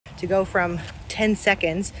to go from 10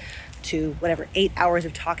 seconds to whatever, 8 hours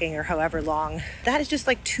of talking or however long. That is just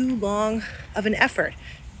like too long of an effort.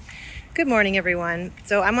 Good morning, everyone.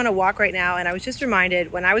 So I'm on a walk right now, and I was just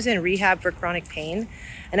reminded when I was in rehab for chronic pain,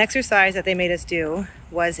 an exercise that they made us do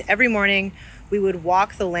was every morning we would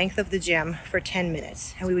walk the length of the gym for 10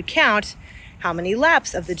 minutes, and we would count how many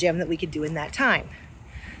laps of the gym that we could do in that time.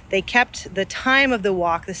 They kept the time of the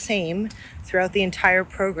walk the same throughout the entire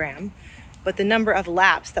program, but the number of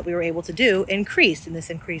laps that we were able to do increased, and this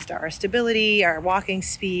increased our stability, our walking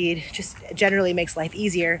speed, just generally makes life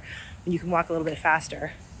easier when you can walk a little bit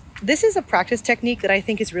faster. This is a practice technique that I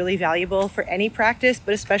think is really valuable for any practice,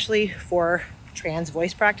 but especially for trans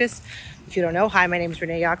voice practice. If you don't know, hi, my name is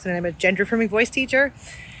Renee Yoxon, and I'm a gender affirming voice teacher.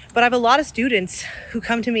 But I have a lot of students who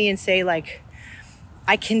come to me and say, like,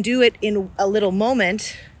 I can do it in a little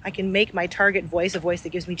moment. I can make my target voice a voice that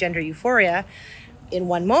gives me gender euphoria in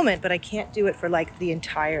one moment, but I can't do it for like the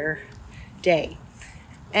entire day.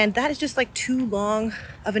 And that is just like too long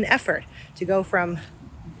of an effort to go from,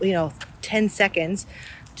 10 seconds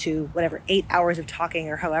to whatever, 8 hours of talking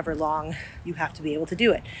or however long you have to be able to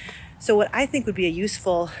do it. So what I think would be a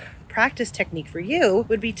useful practice technique for you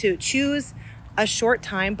would be to choose a short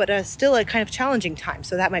time, but still a kind of challenging time.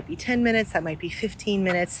 So that might be 10 minutes, that might be 15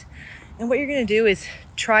 minutes. And what you're gonna do is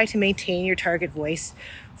try to maintain your target voice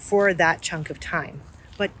for that chunk of time.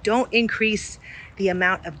 But don't increase the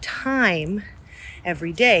amount of time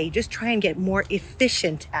every day. Just try and get more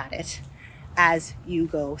efficient at it as you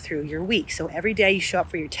go through your week. So every day you show up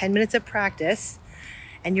for your 10 minutes of practice,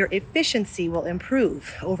 and your efficiency will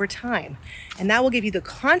improve over time. And that will give you the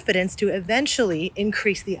confidence to eventually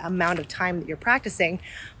increase the amount of time that you're practicing,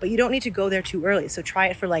 but you don't need to go there too early. So try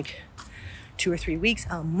it for like 2 or 3 weeks,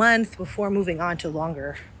 a month before moving on to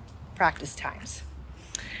longer practice times.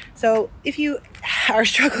 So if you are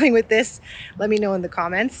struggling with this, let me know in the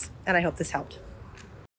comments, and I hope this helped.